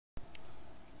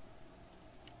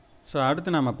So அடுத்து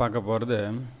நம்ம பார்க்க போகிறது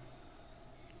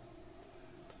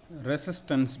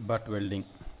ரெசிஸ்டன்ஸ் பட் வெல்டிங்.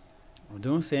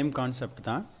 இதுவும் சேம் கான்செப்ட்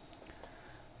தான்.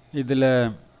 இதில்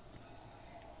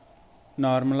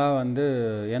நார்மலாக வந்து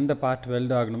எந்த பார்ட்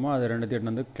வெல்ட் ஆகணுமோ அதை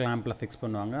ரெண்டுத்தையும் வந்து கிளாம்பில் ஃபிக்ஸ்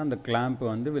பண்ணுவாங்க. அந்த கிளாம்ப்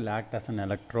வந்து will act as an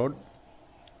electrode.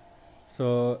 So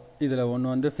இதில்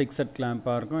ஒன்று வந்து ஃபிக்ஸட்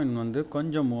கிளாம்பாக இருக்கும், இன்னும் வந்து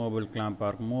கொஞ்சம் மூவபிள் கிளாம்பாக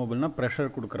இருக்கும். மூவபிள்னால்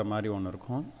ப்ரெஷர் கொடுக்குற மாதிரி ஒன்று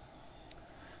இருக்கும்.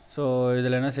 ஸோ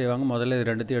இதில் என்ன செய்வாங்க, முதல்ல இது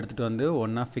ரெண்டுத்தையும் எடுத்துகிட்டு வந்து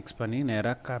ஒன்றா ஃபிக்ஸ் பண்ணி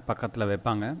நேராக பக்கத்தில்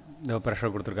வைப்பாங்க. இந்த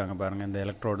ப்ரெஷர் கொடுத்துருக்காங்க பாருங்கள், இந்த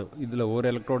எலக்ட்ரோடு. இதில் ஒரு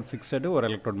எலக்ட்ரோட் ஃபிக்ஸடு, ஒரு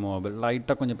எலக்ட்ரோட் மூவபிள்.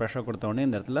 லைட்டாக கொஞ்சம் ப்ரெஷர் கொடுத்தோடனே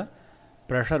இந்த இடத்துல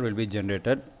ப்ரெஷர் வில் பி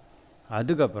ஜென்ரேட்டட்.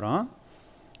 அதுக்கப்புறம்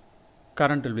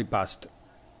current will be past.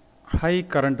 High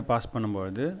current pass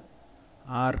பண்ணும்பொழுது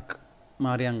ஆர்க்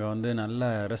மாதிரி அங்கே வந்து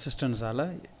நல்ல ரெசிஸ்டன்ஸால்,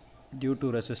 due to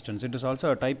resistance, it is also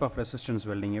a type of resistance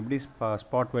welding. எப்படி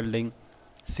ஸ்பாட் வெல்டிங்,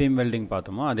 சீம் வெல்டிங்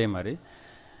பார்த்தோமோ அதே மாதிரி.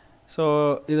 ஸோ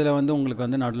இதில் வந்து உங்களுக்கு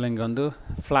வந்து நடுவில் இங்கே வந்து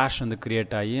ஃப்ளாஷ் வந்து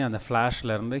க்ரியேட் ஆகி, அந்த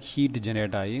ஃப்ளாஷ்லேருந்து ஹீட்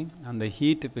ஜென்ரேட் ஆகி, அந்த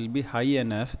heat will be high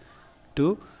enough to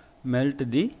melt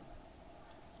the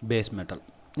base metal.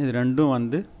 இது ரெண்டும்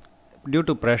வந்து டியூ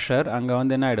டு ப்ரெஷர் அங்கே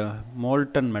வந்து என்ன ஆகிடும்,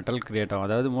 மோல்டன் மெட்டல் க்ரியேட் ஆகும்.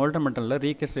 அதாவது மோல்டன் மெட்டலில்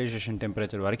ரீகிறிஸ்டலைசேஷன்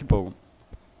டெம்பரேச்சர் வரைக்கும் போகும்.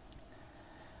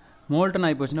 மோல்டன்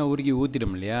ஆகி போச்சுன்னா உருகி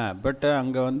ஊற்றிடும் இல்லையா, பட்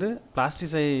அங்கே வந்து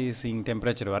பிளாஸ்டிசைசிங்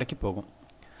டெம்பரேச்சர் வரைக்கும் போகும்.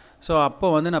 ஸோ அப்போ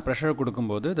வந்து நான் ப்ரெஷர்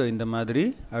கொடுக்கும்போது இது இந்த மாதிரி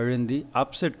அழுந்தி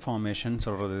அப்செட் ஃபார்மேஷன்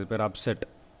சொல்கிறது, இது பேர்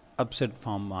அப்செட்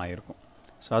ஃபார்ம் ஆகிருக்கும்.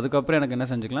 ஸோ அதுக்கப்புறம் எனக்கு என்ன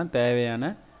செஞ்சுக்கலாம்,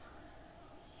 தேவையான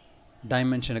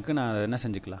டைமென்ஷனுக்கு நான் அதை என்ன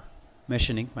செஞ்சுக்கலாம்,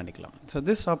 மெஷினிங் பண்ணிக்கலாம். So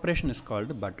this operation is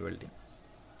called but welding.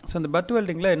 So இந்த பட்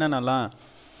வெல்டிங்கில் என்னென்னலாம்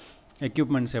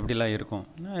எக்யூப்மெண்ட்ஸ் எப்படிலாம் இருக்கும்,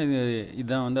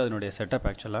 இதுதான் வந்து அதனுடைய செட்டப்.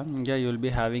 ஆக்சுவலாக இங்கே you will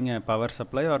be having a power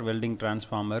supply R welding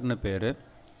டிரான்ஸ்ஃபார்மர்னு பேர்,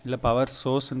 இல்லை பவர்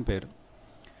சோர்ஸ்ன்னு பேர்.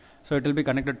 So it will be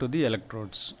connected to the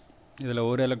electrodes. இதில்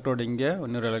ஒரு எலக்ட்ரோட் இங்கே,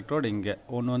 இன்னொரு எலக்ட்ரோட் இங்கே.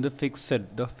 ஒன்று வந்து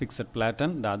fixed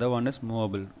Platon, the other one is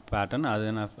movable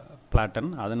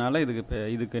Platon. அதனால்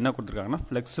இதுக்கு என்ன கொடுத்துருக்காங்கன்னா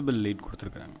ஃப்ளெக்சிபிள் லீட்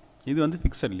கொடுத்துருக்காங்க. இது வந்து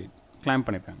ஃபிக்ஸட் லீட் கிளாம்ப்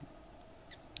பண்ணியிருக்காங்க.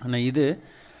 ஆனால் இது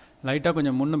லைட்டாக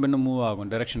கொஞ்சம் முன்னும் பின்னும் மூவ் ஆகும்,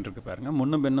 டைரெக்ஷன் இருக்குது பாருங்கள்.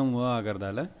 முன்னும் பின்னும் மூவ்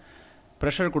ஆகிறதால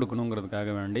ப்ரெஷர்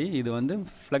கொடுக்கணுங்கிறதுக்காக வேண்டி இது வந்து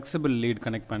ஃப்ளெக்சிபிள் லீட்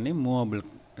கனெக்ட் பண்ணி மூவபிள்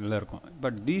இல்லை இருக்கும்.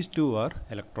 But these two R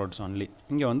electrodes only.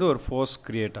 இங்கே வந்து ஒரு ஃபோர்ஸ்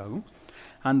க்ரியேட் ஆகும்.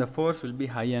 அந்த force will be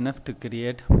high enough to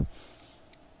create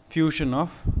fusion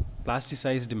of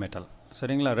பிளாஸ்டிசைஸ்டு metal.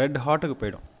 சரிங்களா, ரெட் ஹாட்டுக்கு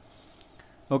போயிடும்.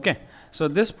 Okay, so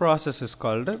this process is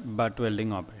called but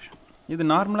welding operation. இது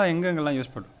நார்மலாக எங்கெங்கெல்லாம்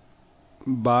யூஸ் பண்ணுறோம்,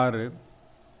 பாரு,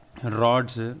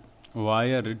 ராட்ஸு,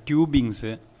 வயரு,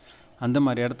 டியூபிங்ஸு, அந்த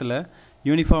மாதிரி இடத்துல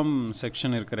யூனிஃபார்ம்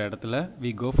செக்ஷன் இருக்கிற இடத்துல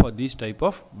we go for these type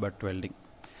off but welding.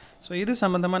 So இது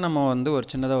சம்மந்தமாக நம்ம வந்து ஒரு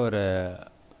சின்னதாக ஒரு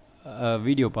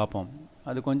வீடியோ பார்ப்போம்.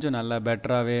 அது கொஞ்சம் நல்லா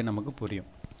பெட்டராகவே நமக்கு புரியும்.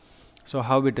 So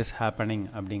how it is happening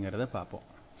அப்படிங்கிறத பார்ப்போம்.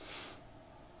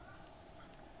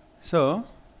 ஸோ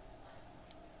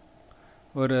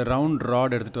ஒரு ரவுண்ட்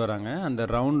ராட் எடுத்துகிட்டு வராங்க. அந்த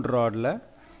round ராடில்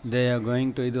they are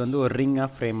going to, இது வந்து ஒரு ரிங்காக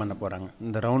ஃப்ரேம் பண்ண போகிறாங்க.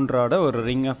 இந்த ரவுண்ட் ராடை ஒரு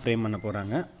ரிங்காக ஃப்ரேம் பண்ண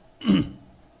போகிறாங்க.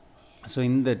 ஸோ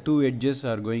இந்த two edges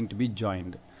are going to be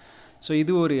joined. So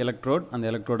இது ஒரு எலக்ட்ரோட், அந்த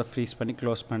எலக்ட்ரோடை ஃப்ரீஸ் பண்ணி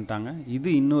க்ளோஸ் பண்ணிட்டாங்க. இது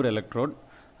இன்னொரு எலக்ட்ரோட்,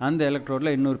 அந்த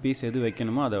எலக்ட்ரோடில் இன்னொரு பீஸ் எது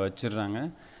வைக்கணுமோ அதை வச்சிடுறாங்க.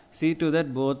 C to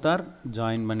that both are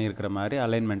join பண்ணியிருக்கிற மாதிரி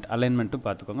அலைன்மெண்ட்டும்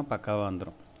பார்த்துக்கோங்க, பக்காவாக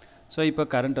வந்துடும். ஸோ இப்போ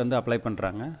கரண்ட் வந்து அப்ளை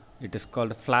பண்ணுறாங்க. It is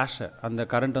called flasher. அந்த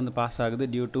கரண்ட் வந்து பாஸ் ஆகுது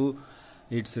due to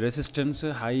it's resistance,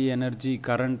 high energy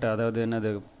current, அதாவது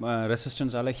என்னது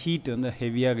ரெசிஸ்டன்ஸால் ஹீட் வந்து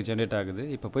ஹெவியாக ஜென்ரேட் ஆகுது.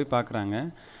 இப்போ போய் பார்க்குறாங்க,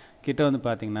 கிட்ட வந்து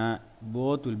பார்த்திங்கன்னா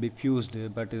both will be fused.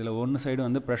 But இதில் ஒன்று சைடு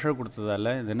வந்து ப்ரெஷர்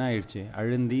கொடுத்ததால இது என்ன ஆகிடுச்சு,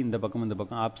 அழுந்தி இந்த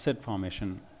பக்கம் அப்செட்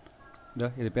ஃபார்மேஷன்.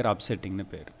 இது பேர் அப்செட்டிங்னு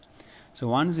பேர். ஸோ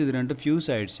ஒன்ஸ் இது ரெண்டு ஃபியூஸ்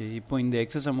ஆகிடுச்சு, இப்போ இந்த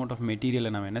எக்ஸஸ் அமௌண்ட் ஆஃப்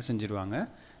மெட்டீரியலை நம்ம என்ன செஞ்சுருவாங்க,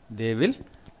 தே வில்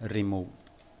ரிமூவ்.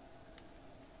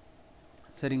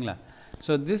 சரிங்களா.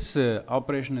 So this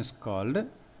operation is called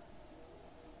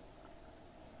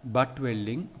but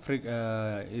welding.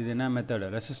 இது என்ன மெத்தட்,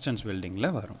 ரெசிஸ்டன்ஸ்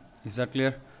வெல்டிங்கில் வரும். Is that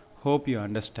clear? Hope you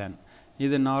understand.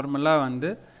 இது நார்மலாக வந்து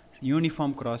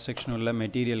யூனிஃபார்ம் கிராஸ் செக்ஷன் உள்ள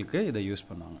மெட்டீரியலுக்கு இதை யூஸ்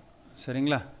பண்ணுவாங்க.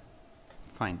 சரிங்களா,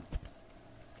 ஃபைன்,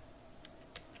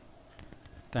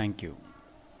 தேங்க்யூ.